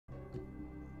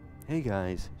Hey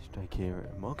guys, Strike here,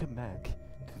 and welcome back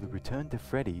to the Return to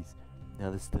Freddy's. Now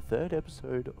this is the third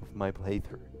episode of my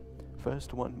playthrough.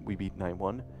 First one, we beat Night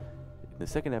 1. In the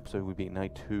second episode, we beat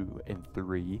Night 2 and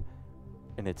 3,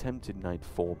 and attempted Night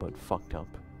 4 but fucked up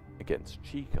against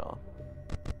Chica.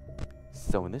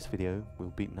 So in this video, we'll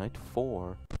beat Night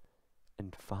 4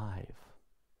 and 5.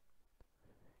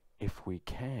 If we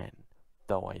can,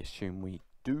 though I assume we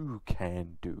do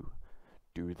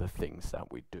the things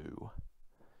that we do.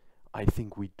 I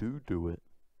think we do it.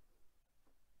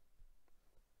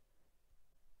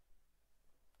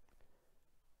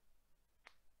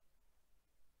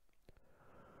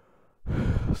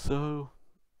 So,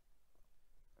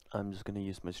 I'm just gonna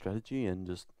use my strategy and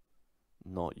just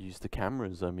not use the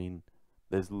cameras. I mean,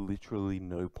 there's literally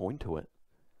no point to it.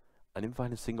 I didn't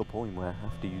find a single point where I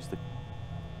have to use the...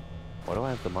 Why do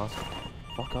I have the mask?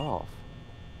 Fuck off.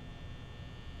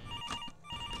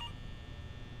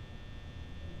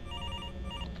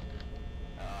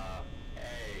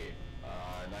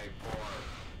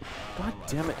 God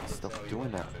damn it, stop doing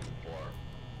that.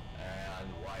 And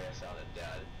why I sounded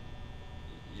dead.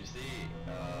 You see,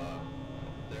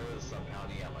 there was some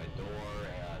pounding at my door,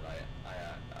 and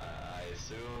I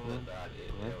assumed that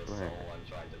it was someone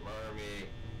trying to murder me.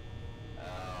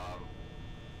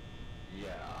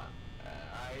 Yeah,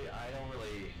 I don't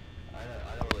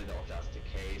really know if that's the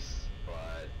case,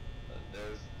 but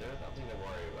there's nothing to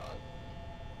worry about.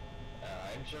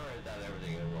 I'm sure that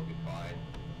everything will be fine.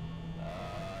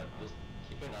 Just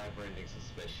keep an eye for anything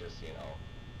suspicious, you know.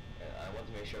 And I want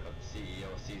to make sure that the CEO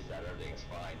sees that everything is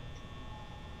fine.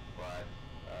 But,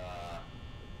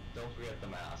 don't forget the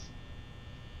mask.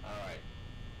 Alright.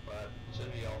 But,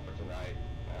 should be all for tonight.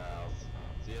 I'll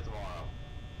see you tomorrow.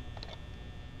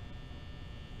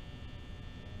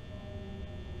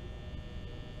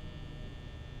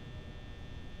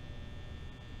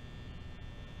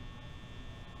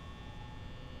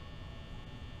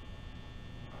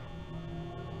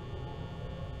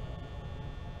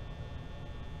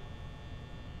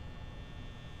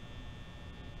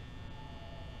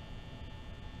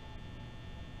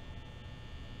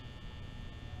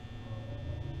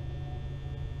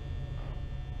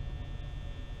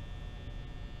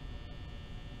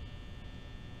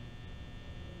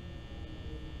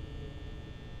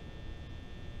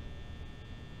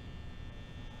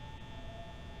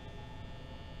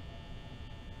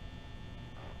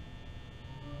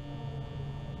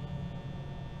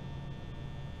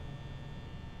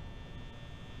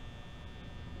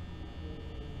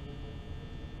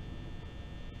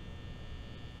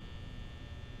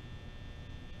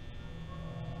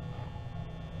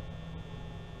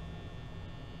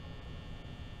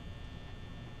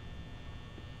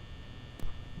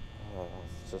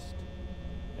 Just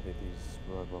edit these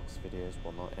Roblox videos,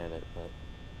 well not edit, but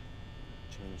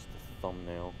change the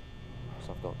thumbnail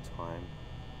so I've got time.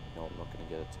 No, I'm not going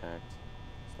to get attacked,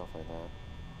 stuff like that.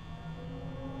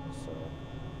 So, it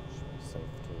should be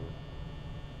safe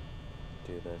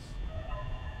to do this.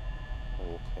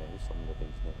 Okay,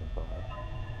 somebody's nearby.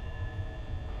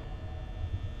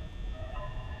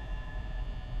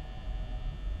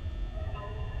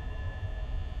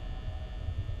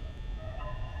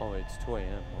 Oh, it's 2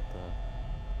 AM, what the...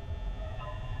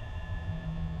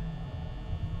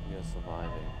 You're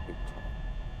surviving big time.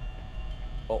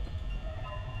 Oh.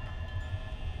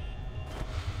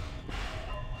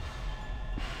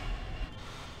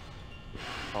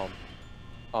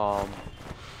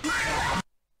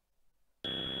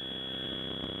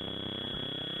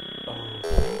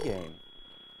 Okay, game.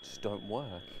 Just don't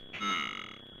work.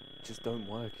 Just don't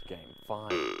work, game.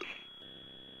 Fine.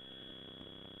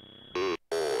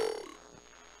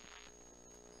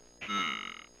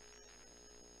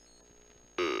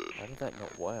 Why did that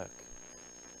not work?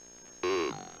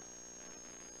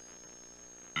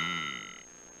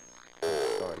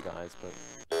 Sorry guys, but...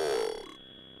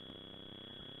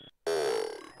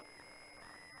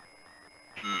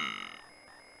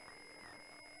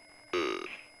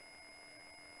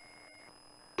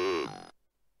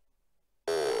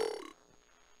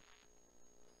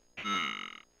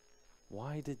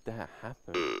 Why did that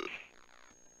happen?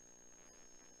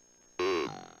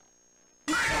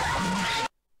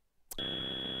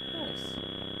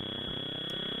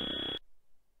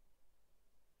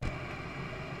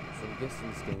 So I guess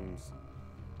this game's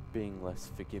being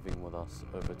less forgiving with us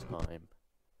over time.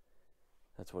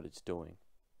 That's what it's doing.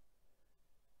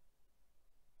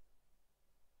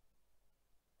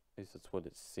 At least that's what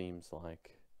it seems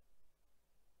like.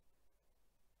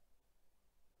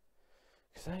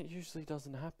 Because that usually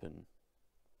doesn't happen.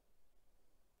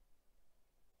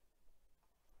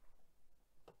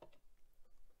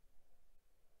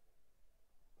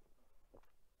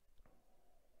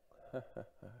 Hey,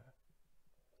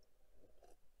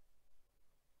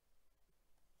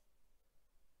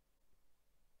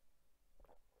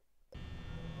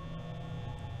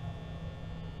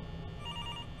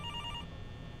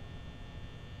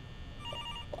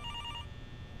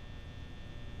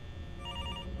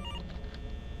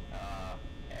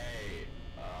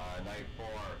 Night 4.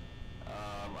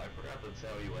 I forgot to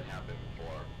tell you what happened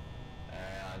before,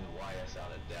 and why I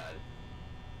sounded dead.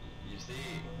 You see,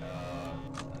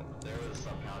 there was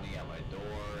some pounding at my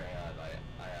door, and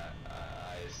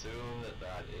I assumed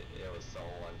that it was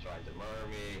someone trying to murder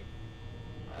me.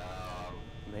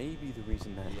 Maybe the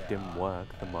reason that Yeah, didn't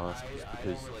work, the mask, was I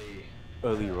because don't really,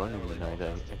 earlier I on don't in the really know night if I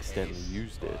that's the accidentally case,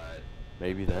 used it. but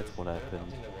Maybe that's what there's happened.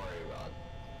 nothing to worry about.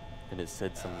 And it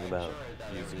said something I'm about sure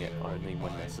that using it everything will be only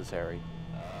when fine. necessary.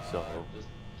 So Just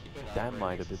keep an that eye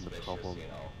might have been the suspicious, problem. you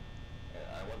know. And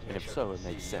I want to And make if sure so, that it the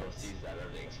makes CEO sense. sees that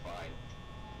everything's fine.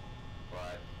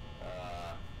 But,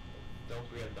 don't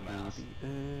forget the mask.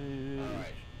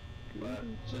 Alright, but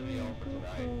should be all for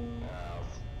tonight. I'll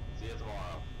see you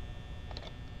tomorrow.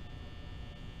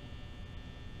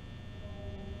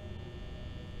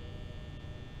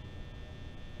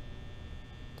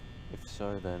 If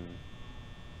so, then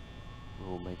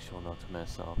we'll make sure not to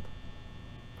mess up.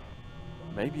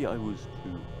 Maybe I was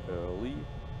too early?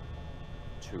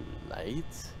 Too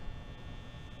late?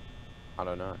 I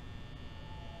don't know.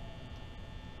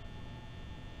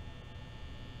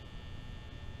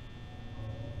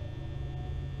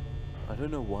 I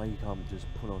don't know why you can't just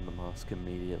put on the mask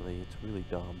immediately. It's really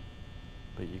dumb.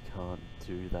 But you can't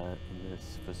do that in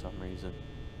this for some reason.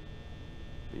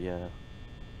 But yeah.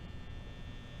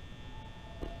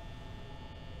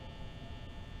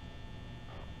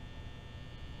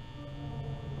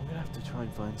 I'm gonna have to try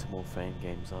and find some more fan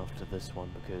games after this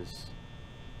one, because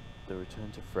the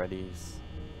Return to Freddy's,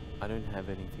 I don't have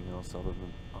anything else other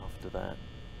than after that.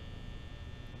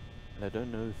 And I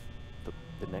don't know if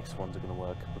the next ones are gonna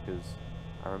work, because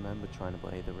I remember trying to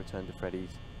play the Return to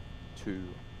Freddy's 2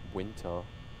 Winter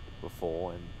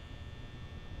before, and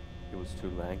it was too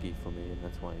laggy for me, and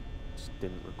that's why I just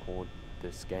didn't record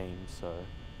this game. So,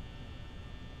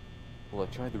 well, I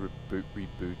tried the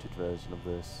rebooted version of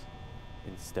this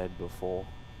instead before,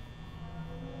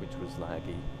 which was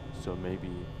laggy. So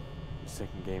maybe the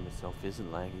second game itself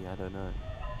isn't laggy, I don't know.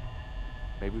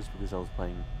 Maybe it's because I was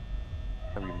playing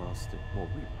a remastered, more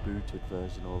rebooted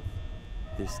version of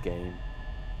this game,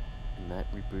 and that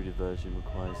rebooted version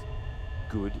requires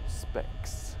good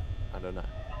specs. I don't know.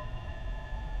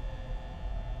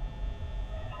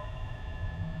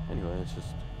 Anyway, let's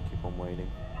just keep on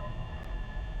waiting.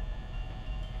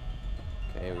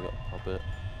 Okay, we got Puppet.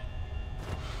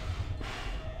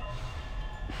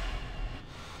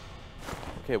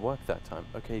 Okay, it worked that time.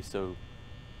 Okay, so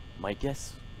my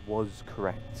guess was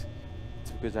correct.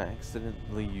 It's because I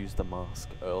accidentally used the mask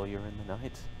earlier in the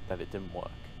night that it didn't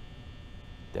work.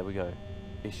 There we go.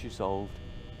 Issue solved.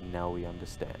 Now we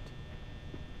understand.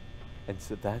 And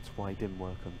so that's why it didn't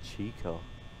work on Chica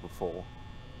before.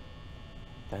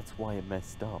 That's why it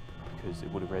messed up, because it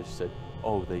would have registered,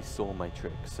 oh, they saw my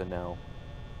trick, so now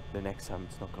the next time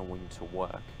it's not going to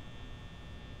work.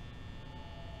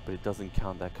 But it doesn't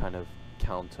count that kind of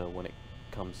counter when it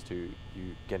comes to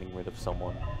you getting rid of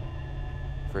someone,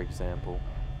 for example.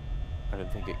 I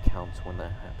don't think it counts when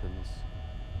that happens. –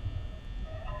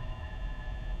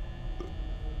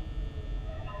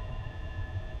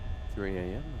 3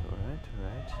 AM, alright.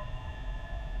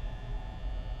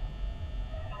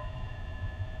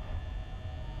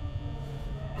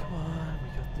 Come on, we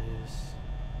got this.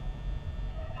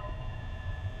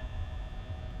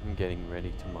 I'm getting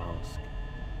ready to mask.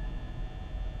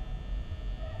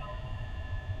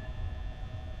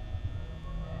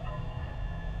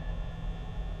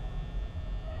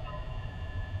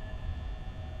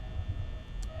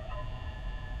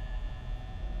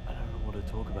 I don't know what to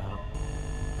talk about.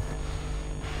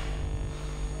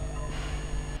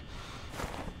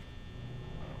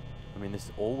 I mean,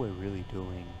 this, all we're really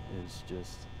doing is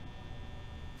just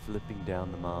flipping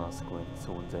down the mask when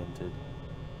someone's entered,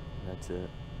 and that's it.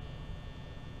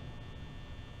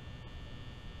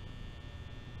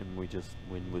 And we just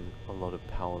win with a lot of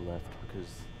power left,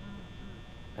 because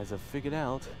as I've figured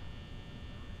out,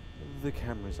 the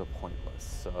cameras are pointless,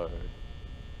 so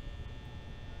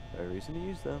no reason to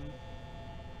use them. –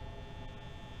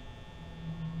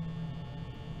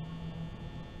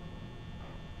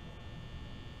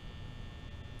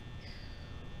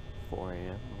 4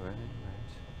 AM, right.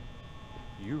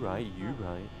 You right.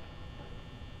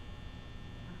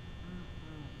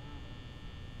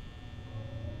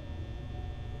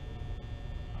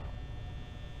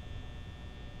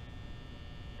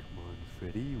 Come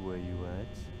Freddy, where you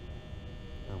at?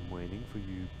 I'm waiting for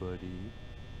you, buddy.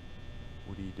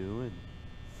 What are you doing?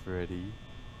 Freddy?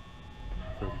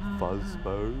 Freddy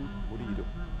Fuzzbo? What are you doing?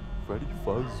 Freddy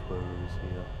Fuzzbo is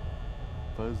here.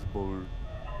 Fuzzbo.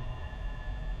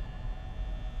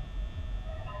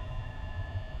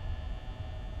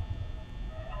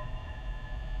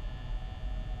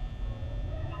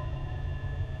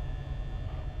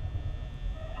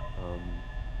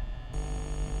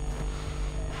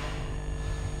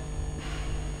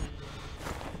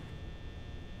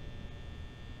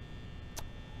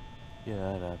 Yeah,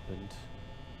 that happened.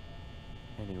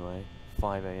 Anyway,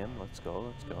 5 AM, let's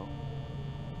go.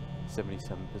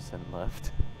 77%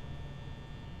 left.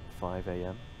 5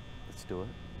 AM, let's do it.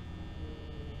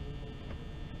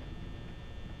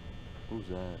 Who's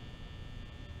that?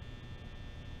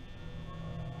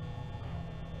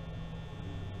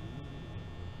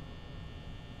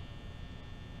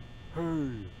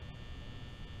 Hey!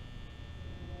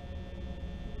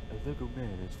 A Lego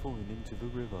man has fallen into the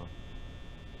river.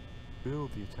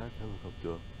 Build the attack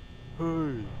helicopter.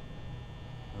 Hey!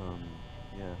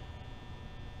 Yeah.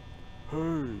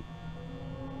 Hey!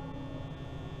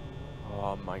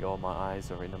 Oh my god, my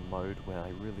eyes are in a mode where I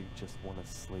really just want to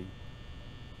sleep.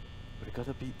 But I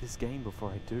gotta beat this game before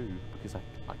I do, because I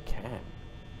can.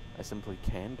 I simply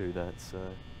can do that,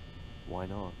 so why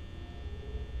not?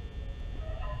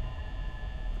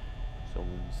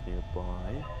 Someone's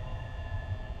nearby.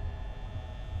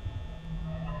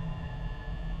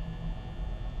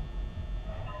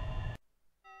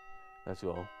 Let's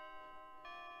go.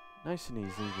 Nice and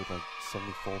easy with like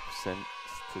 74%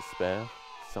 to spare.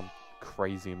 Some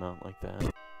crazy amount like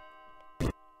that.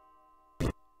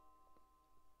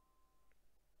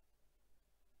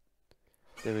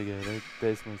 There we go.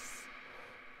 There's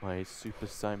my Super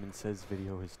Simon Says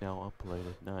video is now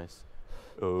uploaded. Nice.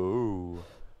 Oh,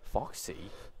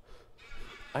 Foxy.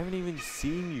 I haven't even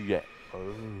seen you yet. Oh,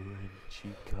 and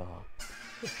Chica.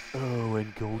 Oh,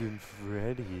 and Golden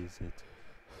Freddy, is it?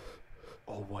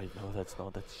 Oh wait, no, that's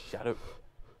not. That's Shadow.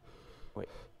 Wait,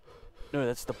 no,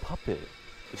 that's the puppet.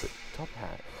 Is it Top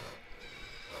Hat?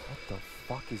 What the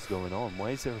fuck is going on?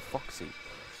 Why is there a Foxy?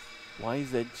 Why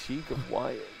is that Chica?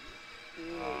 Why?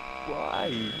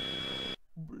 Why?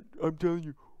 I'm telling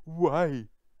you, why?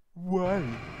 Why?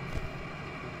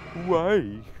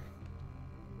 Why?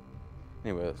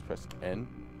 Anyway, let's press N.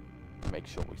 Make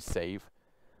sure we save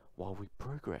while we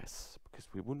progress, because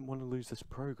we wouldn't want to lose this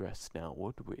progress now,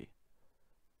 would we?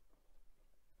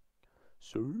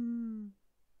 So nah,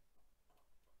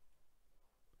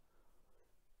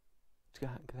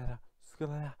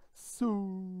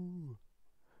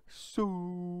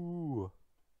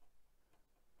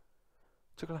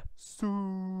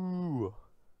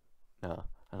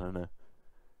 I don't know.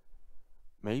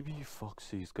 Maybe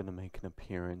Foxy's gonna make an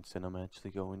appearance and I'm actually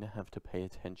going to have to pay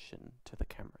attention to the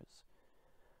cameras.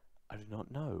 I do not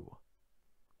know.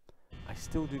 I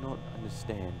still do not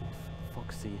understand if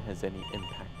Foxy has any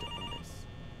impact on this.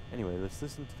 Anyway, let's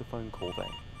listen to the phone call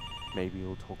then. Maybe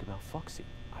he'll talk about Foxy.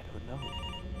 I don't know.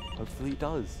 Hopefully he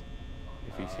does.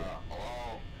 If he's here.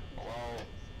 Hello?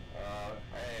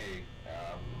 Hey,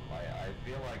 I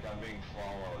feel like I'm being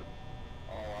followed.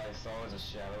 All I saw was a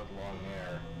shadow with long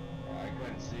hair. I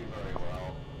couldn't see very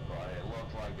well, but it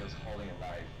looked like it was holding a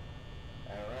knife.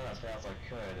 And I ran as fast as I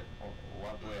could.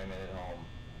 Luckily I made it home.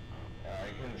 I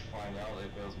couldn't find out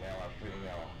if it was male or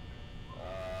female.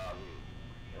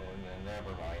 And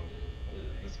never mind.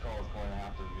 This call is going to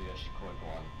have to be a quick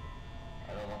one. I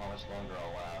don't know how much longer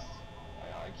I'll last.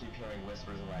 I keep hearing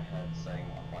whispers in my head saying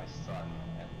my son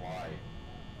and why.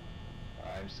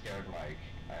 I'm scared, Mike.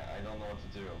 I don't know what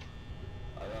to do.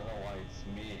 I don't know why it's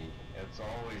me. It's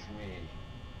always me.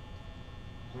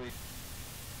 Please.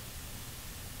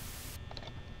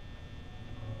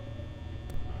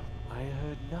 I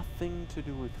heard nothing to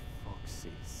do with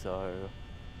Foxy, so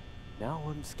now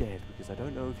I'm scared because I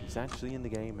don't know if he's actually in the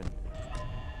game and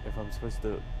if I'm supposed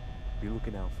to be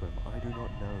looking out for him. I do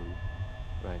not know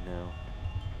right now.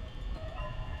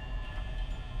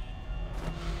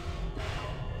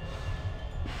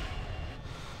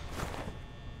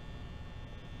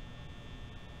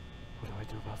 What do I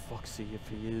do about Foxy if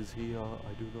he is here?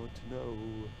 I do not know.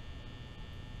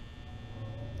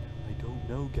 I don't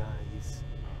know, guys.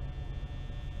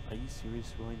 Are you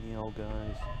serious right now,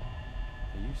 guys?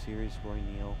 Are you serious right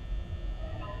now?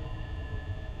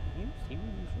 Are you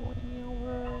serious right now,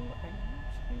 bro? Are you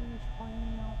serious right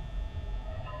now?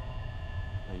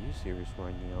 Are you serious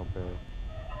right now, bro?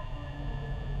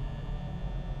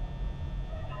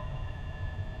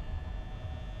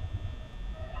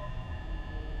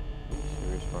 Are you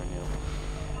serious right now?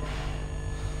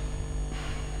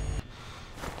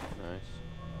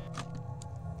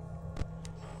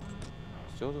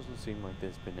 Still doesn't seem like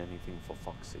there's been anything for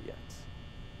Foxy yet.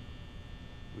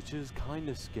 Which is kind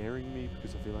of scaring me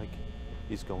because I feel like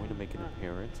he's going to make an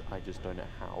appearance. I just don't know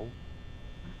how.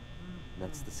 And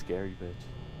that's the scary bit.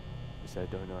 Is I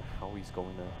don't know how he's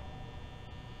going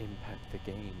to impact the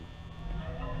game.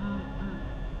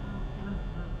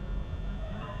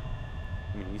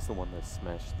 I mean, he's the one that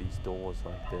smashed these doors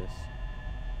like this.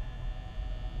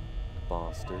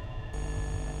 Bastard.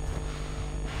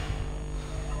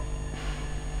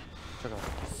 Check out.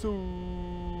 So.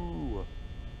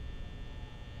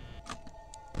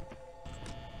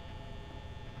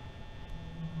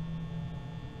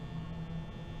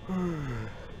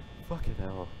 Fucking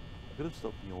hell. I could have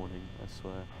stopped yawning, I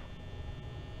swear.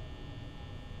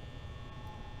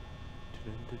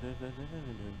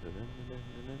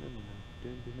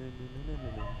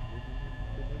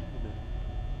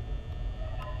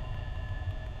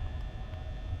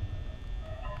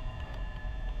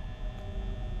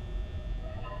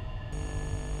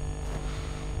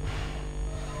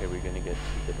 Okay, we're gonna get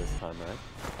cheated this time, right?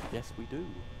 Yes, we do.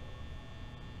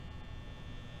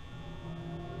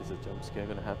 Is a jump scare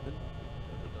gonna happen?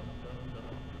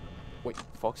 Wait,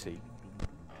 Foxy.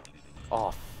 Oh,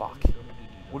 fuck.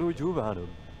 What do we do about him?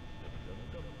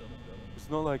 It's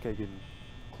not like I can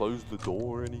close the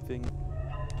door or anything.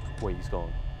 Wait, he's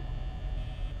gone.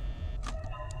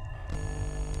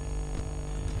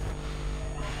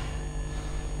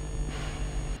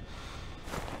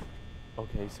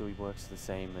 Okay, so he works the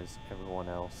same as everyone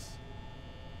else.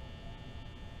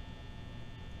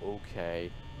 Okay.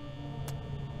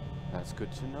 That's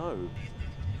good to know.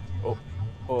 Oh,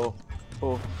 oh,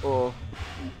 oh, oh.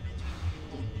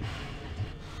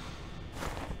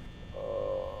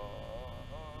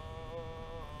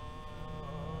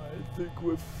 I think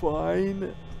we're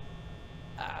fine.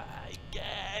 I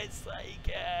guess.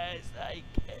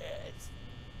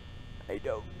 I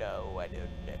don't know if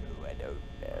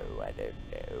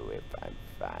I'm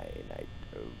fine. I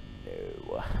don't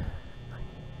know.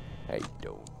 I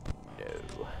don't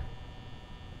know.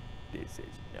 This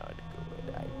is not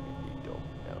good. I really don't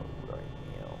know right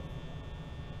now.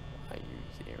 Are you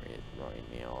serious right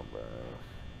now, bro?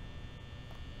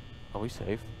 Are we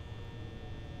safe?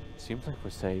 Seems like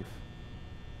we're safe.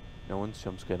 No one's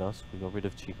jump scared us. We got rid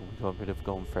of Chica. We got rid of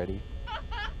Golden Freddy.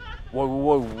 Whoa,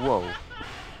 whoa, whoa.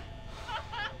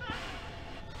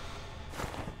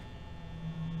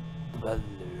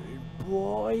 Balloon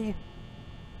boy?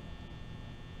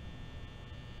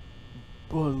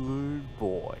 Balloon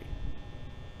boy.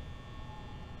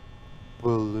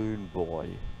 Balloon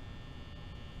boy.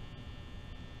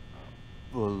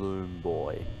 Balloon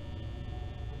boy.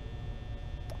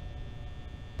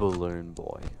 Balloon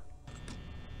boy.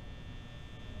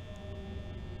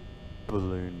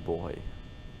 Balloon boy.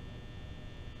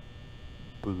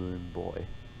 Balloon boy.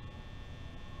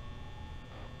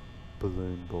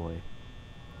 Balloon boy.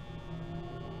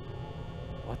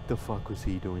 What the fuck was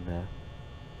he doing there?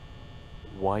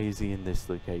 Why is he in this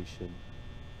location?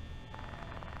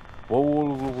 Whoa,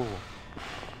 whoa, whoa, whoa.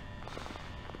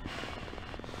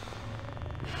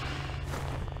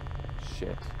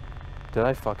 Shit. Did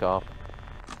I fuck up?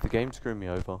 The game screwed me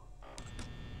over.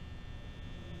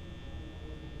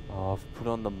 Oh, I've put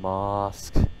on the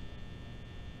mask.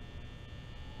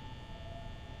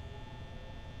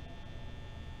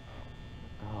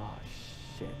 Oh,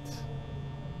 shit.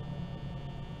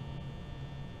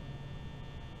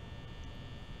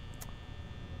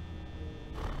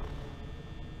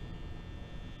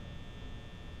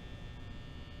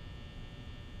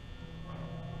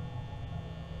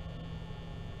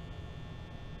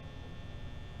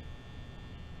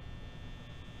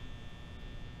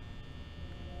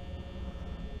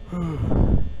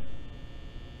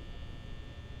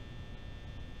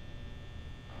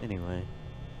 Anyway.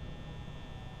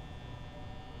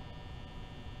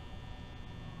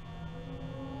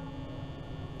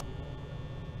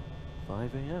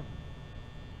 $5 a.m.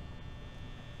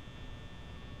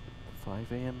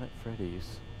 5 a.m. at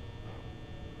Freddy's.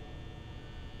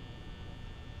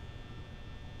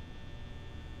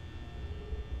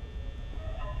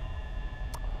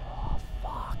 Oh,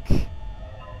 fuck. Do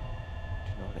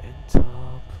not enter,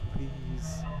 please.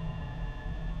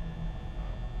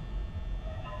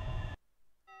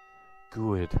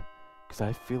 Good. Because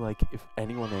I feel like if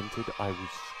anyone entered, I was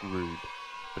screwed.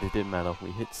 But it didn't matter.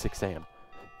 We hit 6 a.m.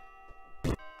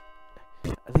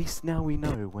 At least now we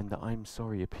know when the I'm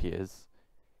sorry appears,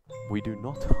 we do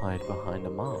not hide behind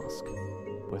a mask.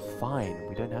 We're fine.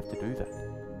 We don't have to do that.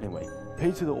 Anyway,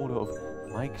 paid to the order of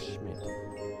Mike Schmidt.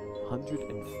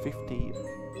 $150.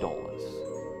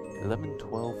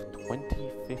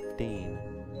 11/12/2015.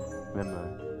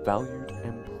 Remember, Valued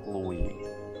employee.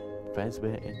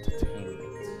 Fazbear Entertainment.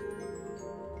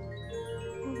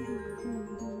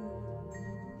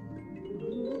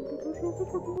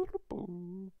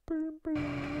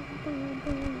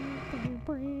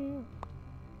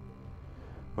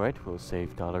 Right, we'll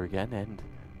save dollar again, and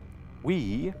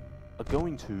we are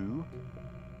going to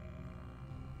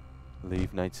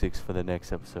leave night 6 for the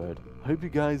next episode. Hope you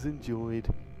guys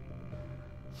enjoyed.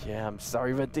 Yeah, I'm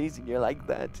sorry for teasing you like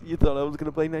that. You thought I was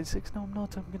gonna play night 6? No, I'm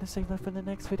not. I'm gonna save that for the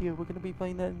next video. We're gonna be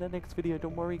playing that in the next video.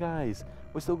 Don't worry, guys.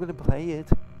 We're still gonna play it.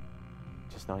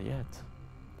 Just not yet.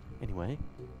 Anyway,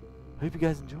 hope you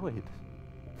guys enjoyed.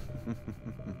 And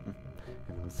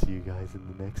we'll see you guys in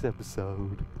the next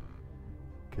episode.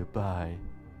 Goodbye.